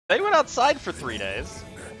They went outside for 3 days.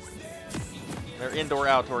 They're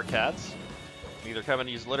indoor-outdoor cats. Either come and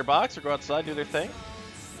use litter box or go outside and do their thing.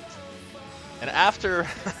 And after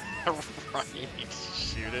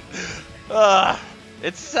shoot it.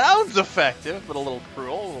 It sounds effective, but a little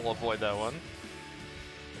cruel. We'll avoid that one.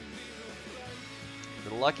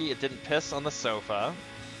 We're lucky it didn't piss on the sofa.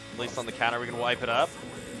 At least on the counter we can wipe it up.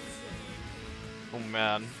 Oh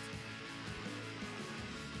man.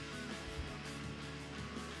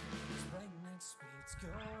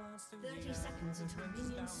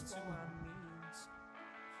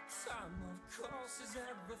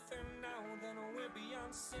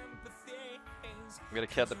 We got a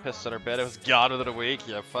cat that pissed on our bed. It was gone within a week.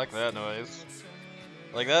 Yeah, fuck that noise.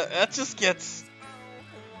 Like that just gets...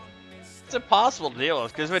 It's impossible to deal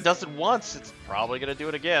with, because if it does it once, it's probably gonna do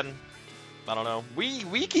it again. I don't know.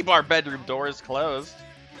 We keep our bedroom doors closed.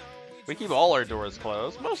 We keep all our doors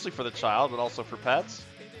closed, mostly for the child, but also for pets.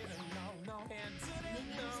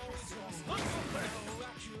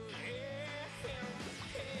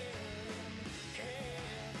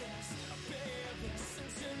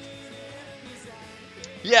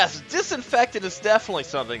 Yes, disinfectant is definitely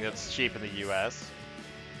something that's cheap in the US.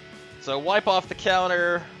 So wipe off the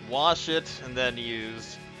counter, wash it, and then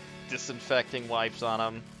use disinfecting wipes on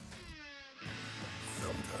them.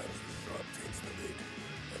 Sometimes the drop takes the lead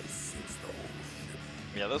and sinks the whole ship.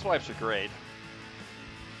 Yeah, those wipes are great.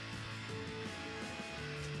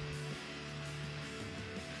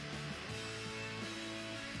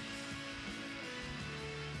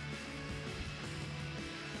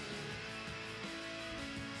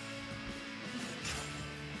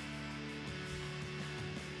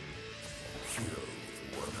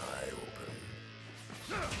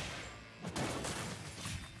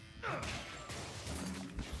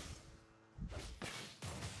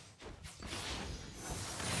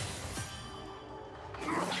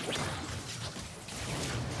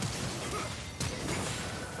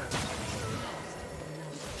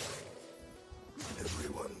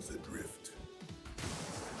 Everyone's adrift.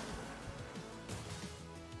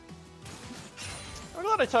 I'm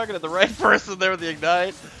glad I'm talking to the right person there with the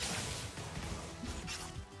Ignite.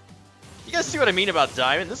 You guys see what I mean about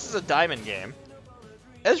Diamond? This is a Diamond game.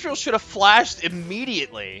 Ezreal should have flashed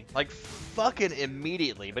immediately. Like, fucking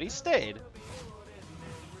immediately, but he stayed.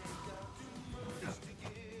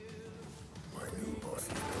 My new bosses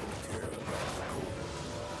don't care about the gold.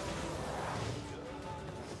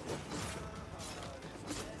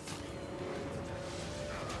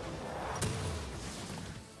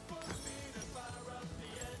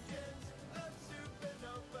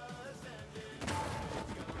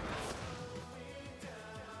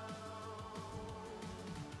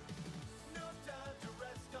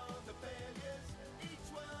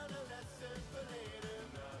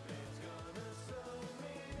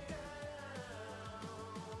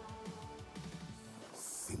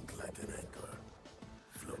 Sink like an anchor,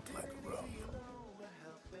 float like a rum.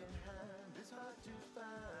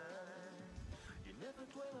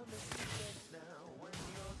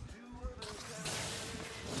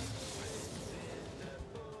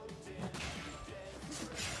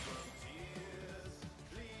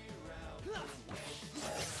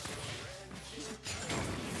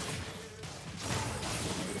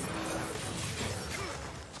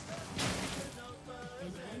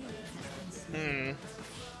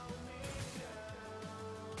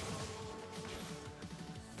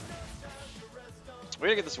 We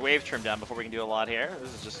gotta get this wave trimmed down before we can do a lot here.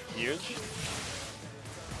 This is just huge.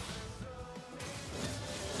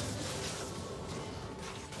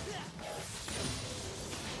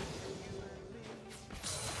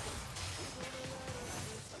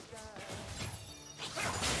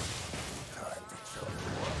 Time to show.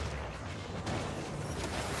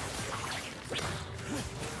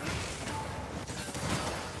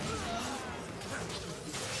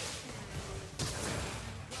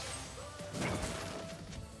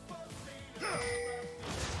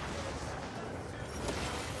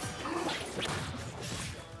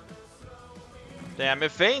 Damn,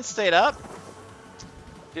 if Vayne stayed up,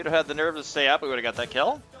 if he'd have had the nerve to stay up, we would have got that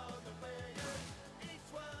kill.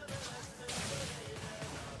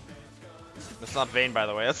 That's not Vayne, by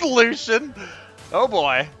the way. That's Lucian. Oh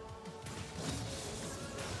boy.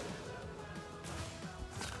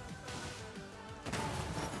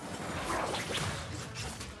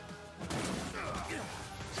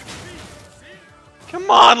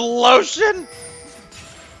 Come on, Lucian!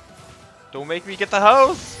 Don't make me get the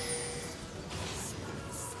hose.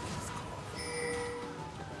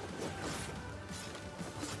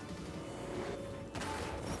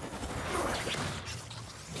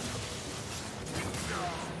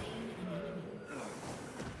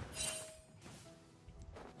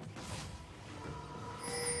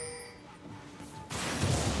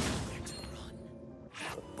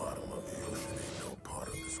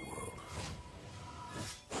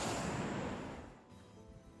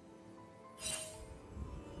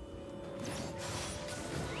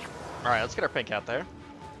 Alright, let's get our pink out there.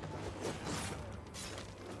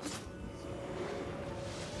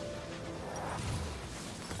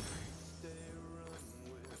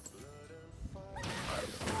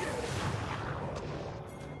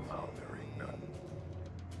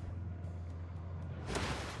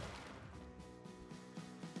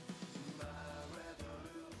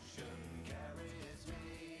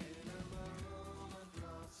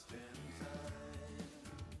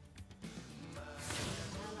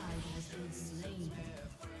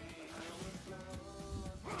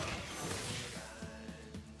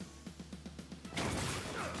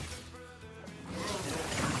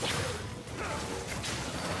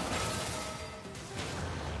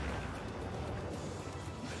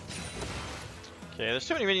 Okay, there's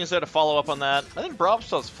too many minions there to follow up on that. I think Braum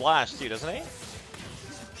still has flash too, doesn't he?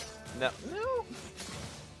 No. No.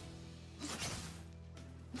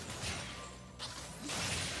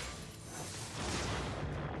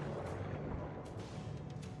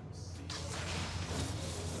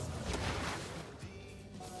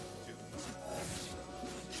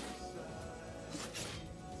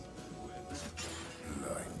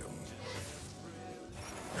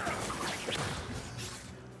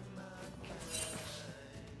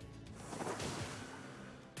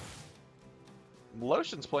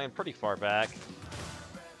 Lotion's playing pretty far back.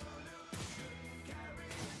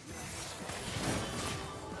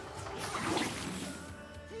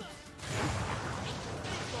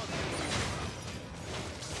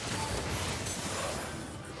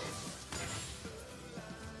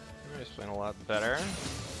 He's playing a lot better.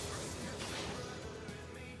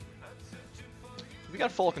 We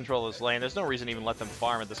got full control of this lane. There's no reason to even let them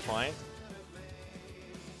farm at this point.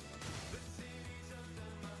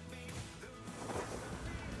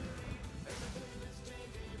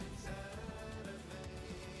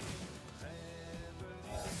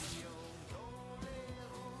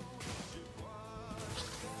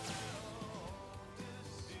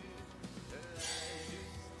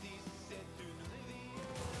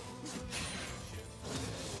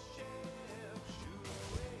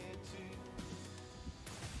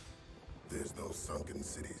 There's no sunken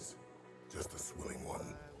cities, just a swilling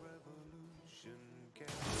one.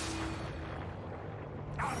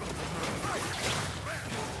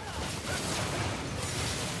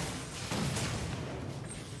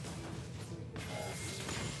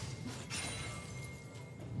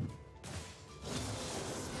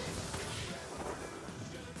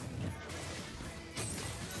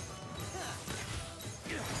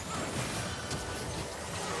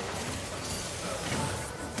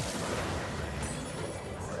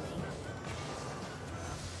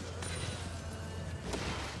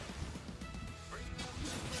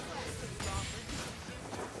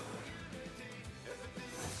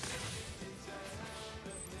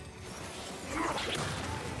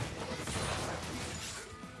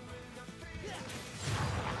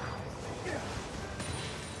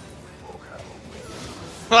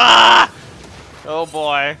 Ah! Oh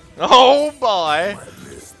boy. Oh boy.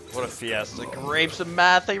 What a fiesta. Grapes and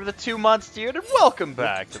math, thank you for the 2 months, dude, and welcome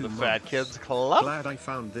back to the Fat Kids Club. Glad I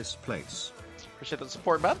found this place. Appreciate the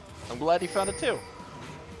support, man. I'm glad you found it too.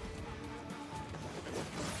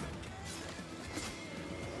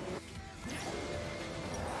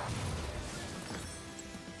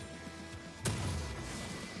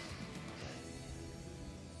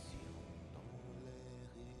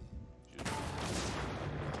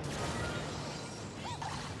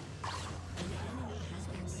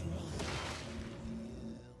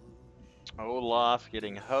 Olaf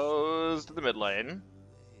getting hosed to the mid lane.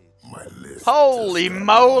 My list Holy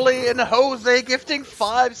moly, and Jose gifting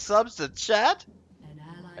 5 subs to chat?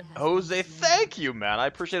 Jose, thank you, man. I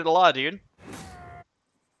appreciate it a lot, dude.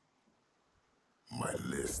 My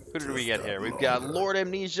list. Who did we get here? We've got Lord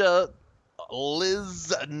Amnesia,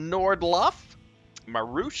 Liz Nordloff,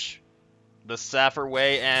 Marouche, the Saffir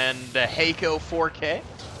Way, and Heiko 4K.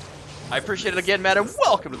 I appreciate it again, man, and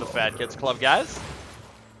welcome to the Fat Kids Club, guys.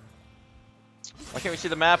 Why can't we see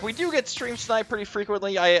the map? We do get stream snipe pretty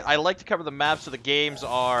frequently. I like to cover the maps so the games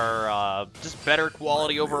are just better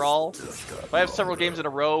quality overall. If I have several games in a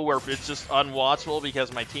row where it's just unwatchable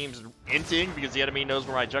because my team's inting because the enemy knows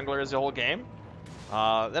where my jungler is the whole game,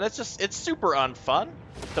 then it's super unfun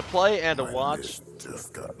to play and to watch.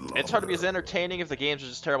 It's hard to be as entertaining if the games are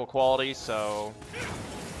just terrible quality, so...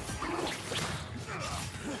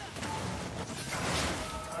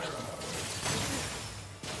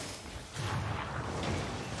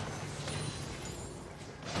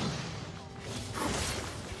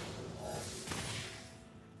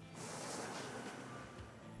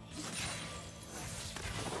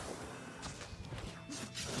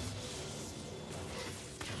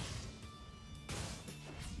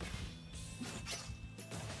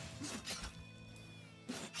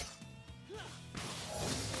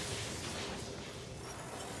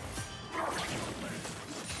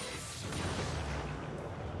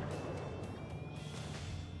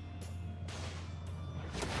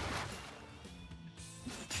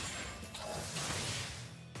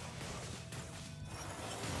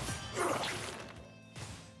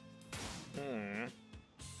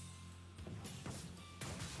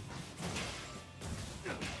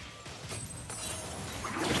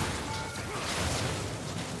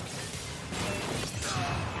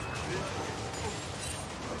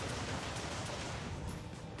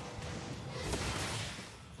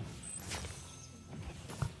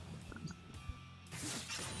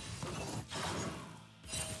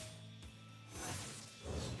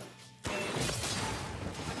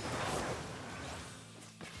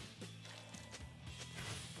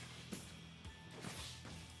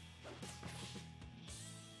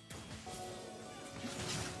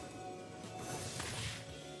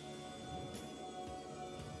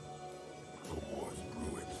 The war's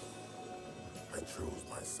brewing. I chose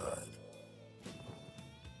my side.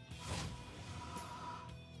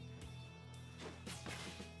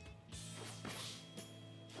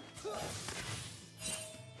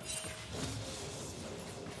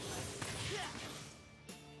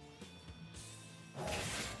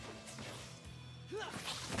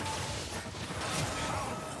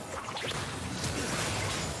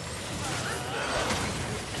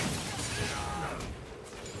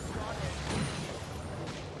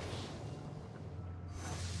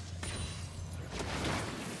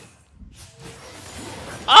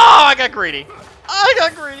 Oh, I got greedy. I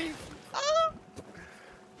got greedy. Ah.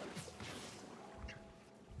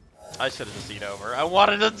 I should have just eaten over. I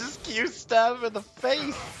wanted to just Q stab him in the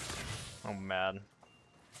face. Oh man.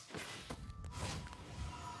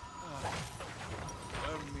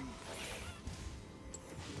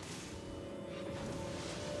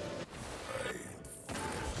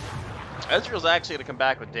 Ezreal's actually gonna come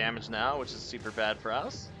back with damage now, which is super bad for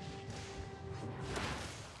us.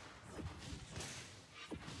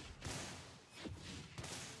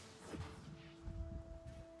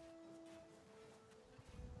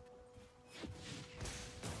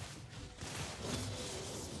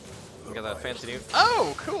 We got that fancy new.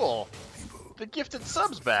 Oh, cool! The gifted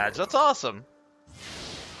subs badge. That's awesome.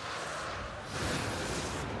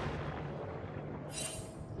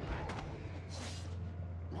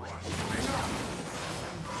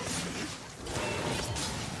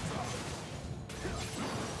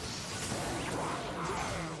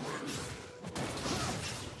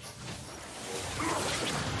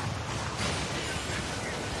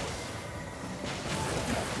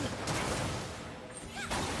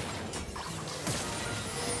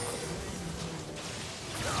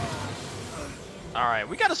 Alright,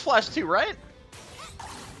 we got his flash too, right?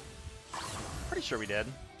 Pretty sure we did.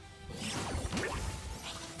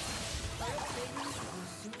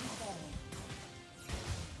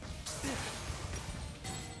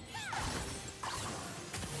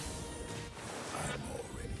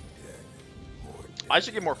 I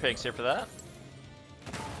should get more pinks here for that.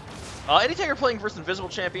 Anytime you're playing versus invisible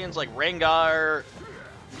champions like Rengar,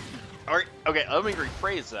 or okay, let me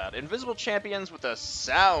rephrase that. Invisible champions with a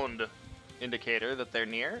sound indicator that they're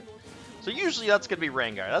near. So usually that's going to be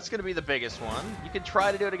Rengar. That's going to be the biggest one. You can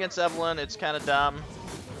try to do it against Evelynn. It's kind of dumb.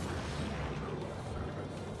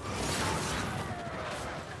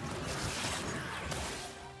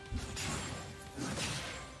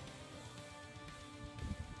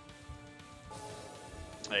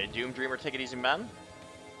 Hey, Doom Dreamer, take it easy, man.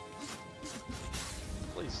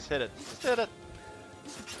 Please hit it. Just hit it.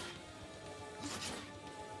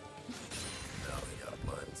 Now they got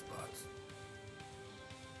blind spots.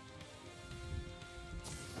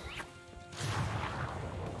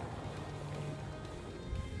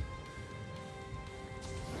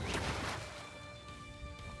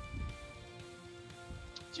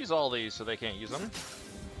 Let's use all these so they can't use them.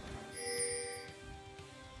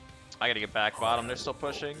 I gotta get back bottom, they're still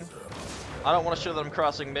pushing. I don't want to show that I'm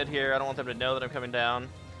crossing mid here, I don't want them to know that I'm coming down.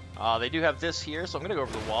 They do have this here, so I'm gonna go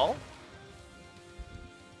over the wall.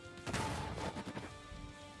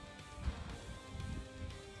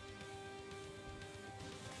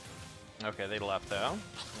 Okay, they left though.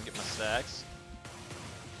 Let me get my stacks.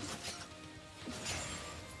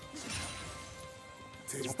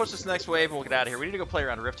 We'll push this next wave and we'll get out of here. We need to go play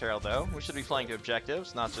around Rift Herald though. We should be playing to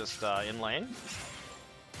objectives, not just in lane.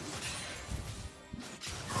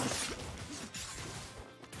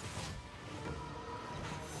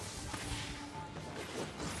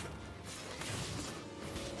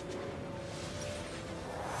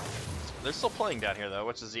 They're still playing down here though,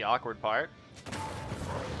 which is the awkward part.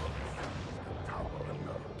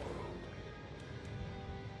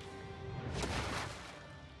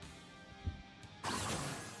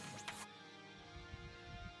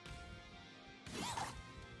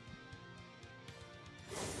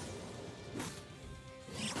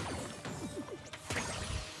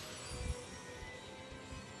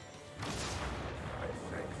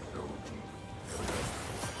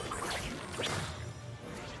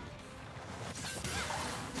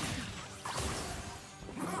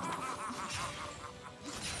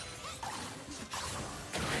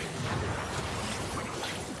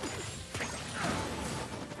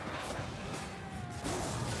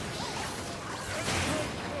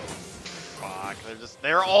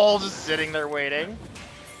 they're all just sitting there waiting.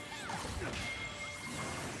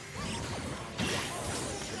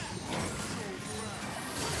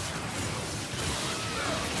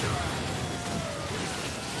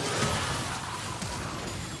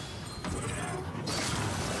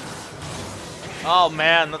 Oh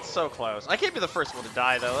man, that's so close. I can't be the first one to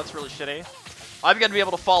die though, that's really shitty. I'm gonna be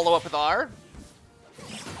able to follow up with R.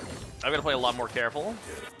 I'm gonna play a lot more careful.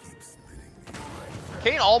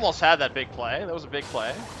 Kane almost had that big play. That was a big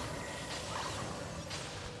play.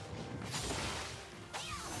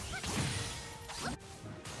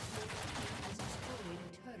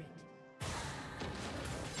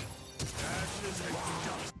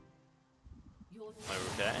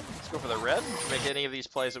 Okay, let's go for the red. Make any of these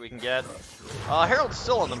plays that we can get. Herald's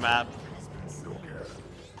still on the map.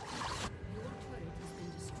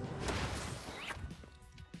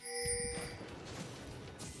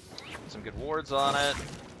 Some good wards on it.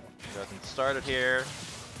 Go ahead and start it here.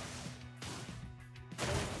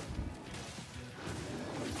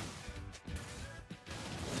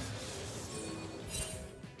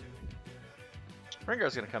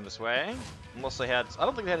 Rengar's gonna come this way. Unless they had... I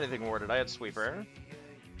don't think they had anything warded. I had Sweeper.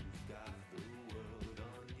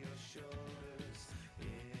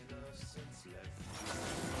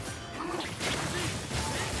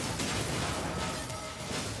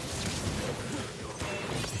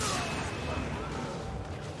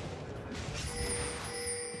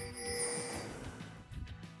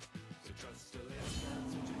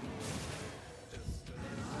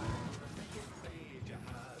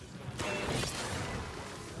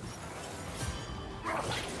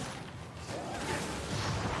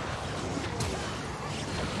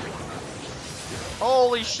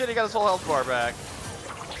 Holy shit, he got his whole health bar back.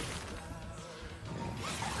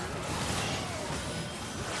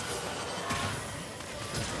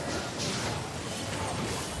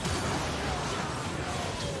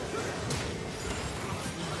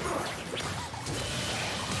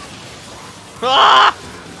 Ah!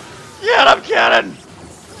 Get him, cannon!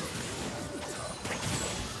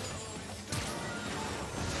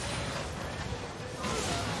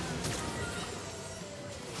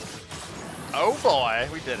 Oh boy,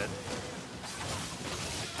 we did it.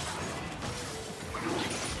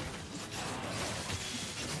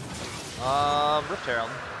 Rift Herald.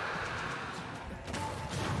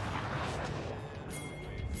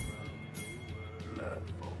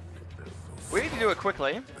 We need to do it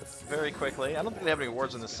quickly. Very quickly. I don't think they have any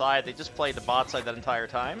wards on the side. They just played the bot side that entire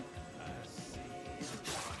time.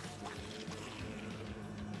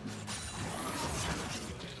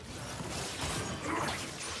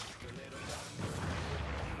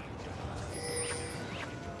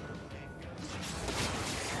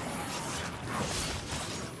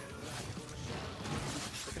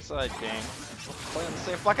 Side game. Play on the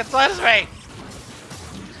same fucking side as me!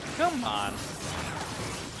 Come on.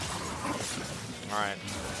 Alright.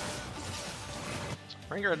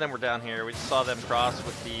 Rengar and them were down here. We just saw them cross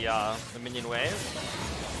with the minion wave.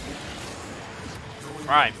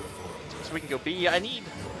 Alright. So we can go B. I need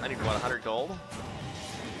what, 100 gold?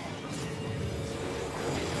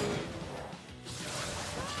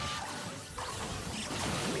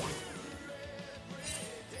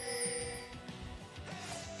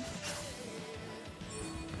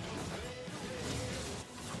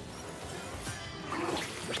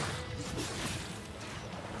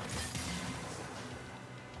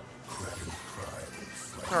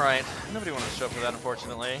 Alright, nobody wanted to show up for that,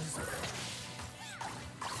 unfortunately.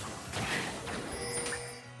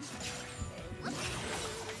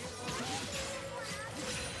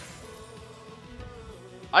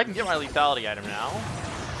 I can get my lethality item now.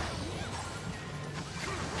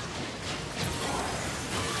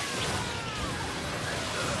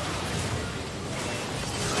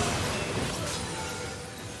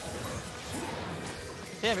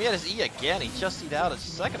 Damn, he had his E again. He just E'd out a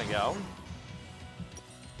second ago.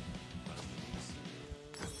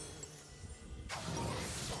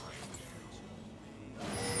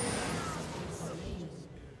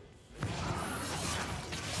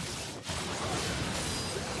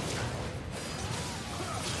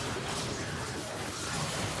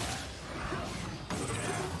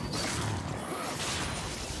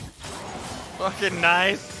 Fucking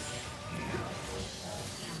nice.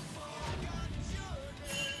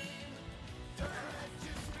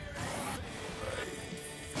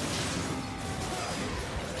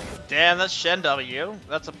 Damn, that's Shen W.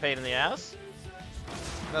 That's a pain in the ass.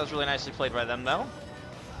 That was really nicely played by them, though.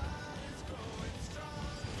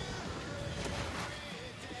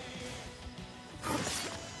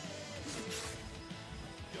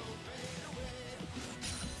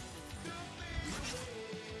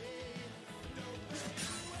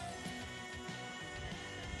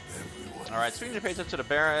 Alright, so we need to pay attention to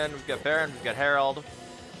Baron. We've got Baron, we've got Herald.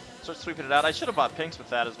 Start sweeping it out. I should have bought pinks with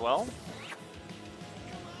that as well.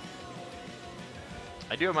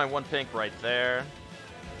 I do have my 1 pink right there.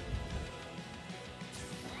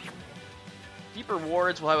 Deeper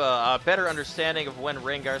wards will have a better understanding of when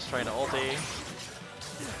Rengar's trying to ulti.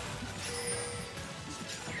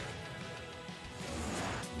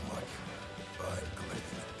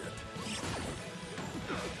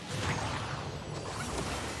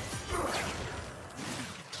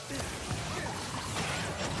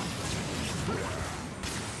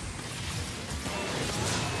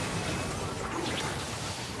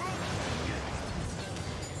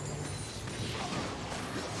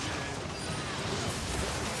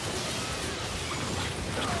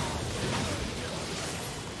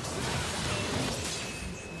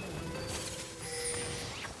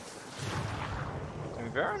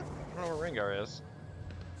 Baron? I don't know where Rengar is.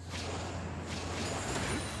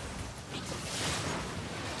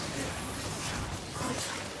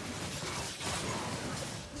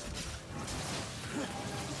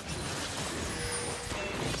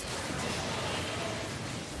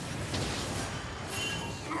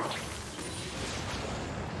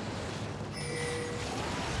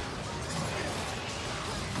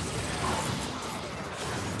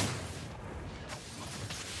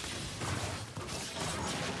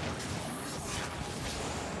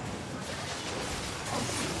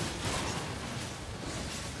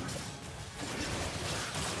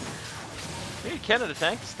 We need Kenna to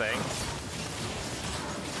tank this thing.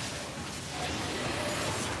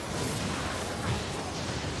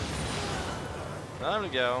 Time to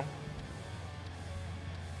go.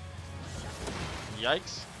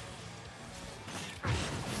 Yikes.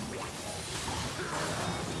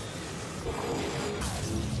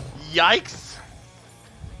 Yikes!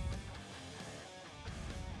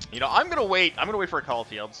 You know, I'm gonna wait for a Call of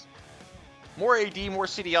Fields. More AD, more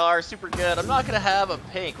CDR, super good. I'm not gonna have a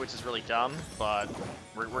pink, which is really dumb, but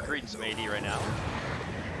we're greeting some AD right now.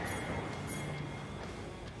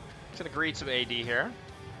 Just gonna greet some AD here.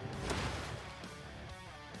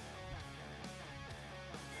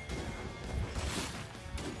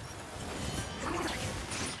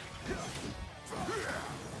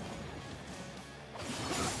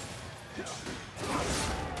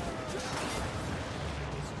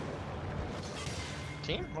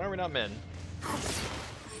 Team? Why are we not mid?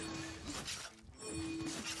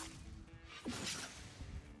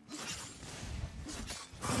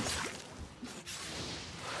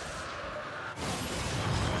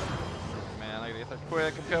 Man, I gotta get there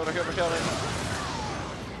quick. I'm coming.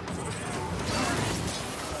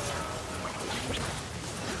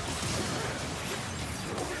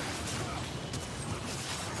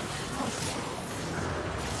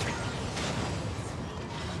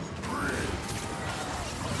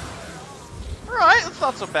 Alright, that's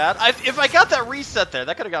not so bad. If I got that reset there,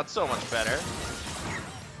 that could have got so much better.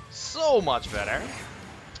 So much better.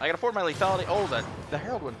 I can afford my lethality. Oh, the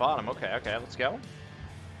Herald went bottom. Okay, let's go.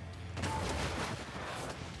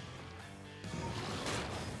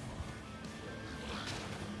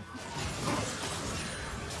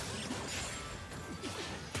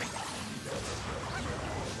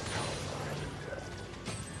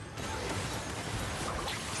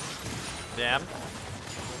 Damn.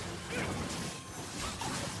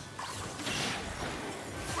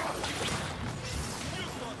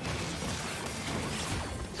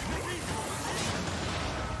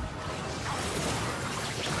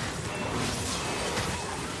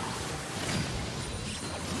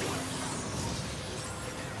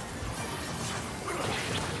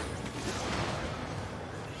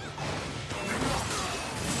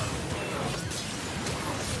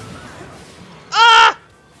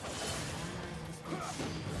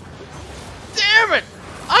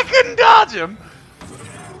 I couldn't dodge him!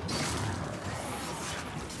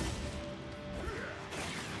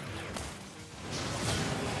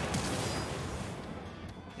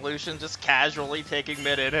 Lucian just casually taking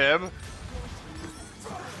mid in him.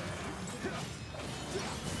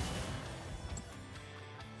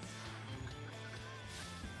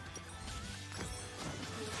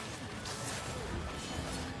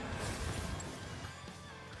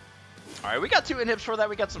 Alright, we got 2 inhibs for that,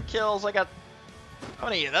 we got some kills, I got... How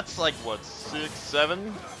many? That's like, what, 6,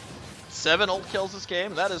 7? 7 ult kills this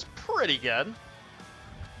game? That is pretty good.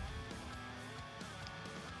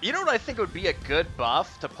 You know what I think would be a good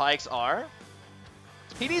buff to Pyke's R?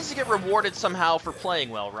 He needs to get rewarded somehow for playing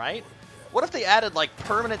well, right? What if they added, like,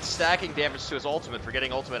 permanent stacking damage to his ultimate for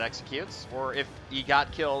getting ultimate executes? Or if he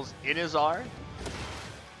got kills in his R?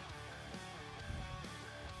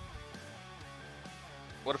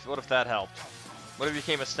 What if that helped? What if you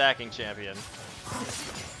became a stacking champion?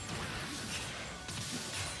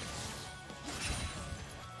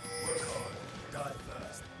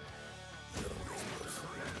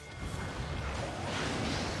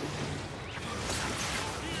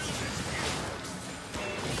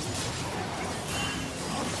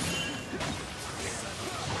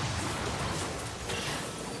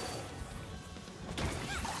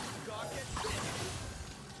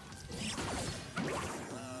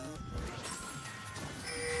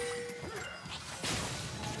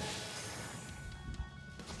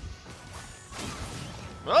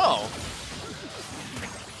 Oh!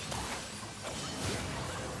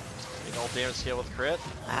 You know, damage scale with crit?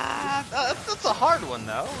 That's a hard one,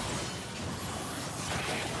 though.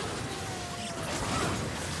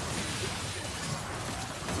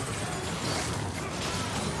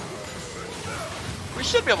 We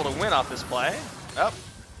should be able to win off this play. Oh,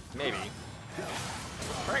 maybe.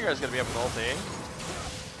 Rengar's gonna be up with ulti.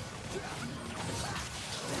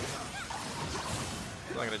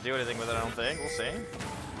 Not gonna do anything with it, I don't think. We'll see.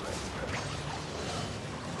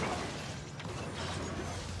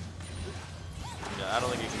 Yeah, I don't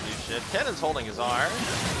think he can do shit. Cannon's holding his arm.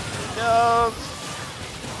 There he goes.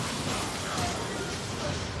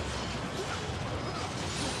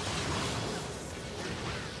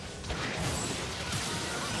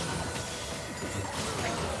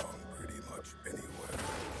 Pretty much anywhere.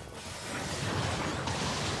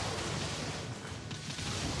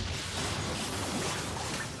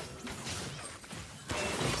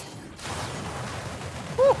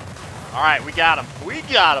 Alright, we got him. We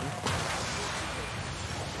got him.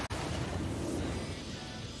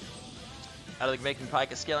 I don't think making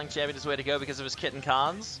Pyke a scaling champion is the way to go because of his kit and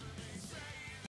cons.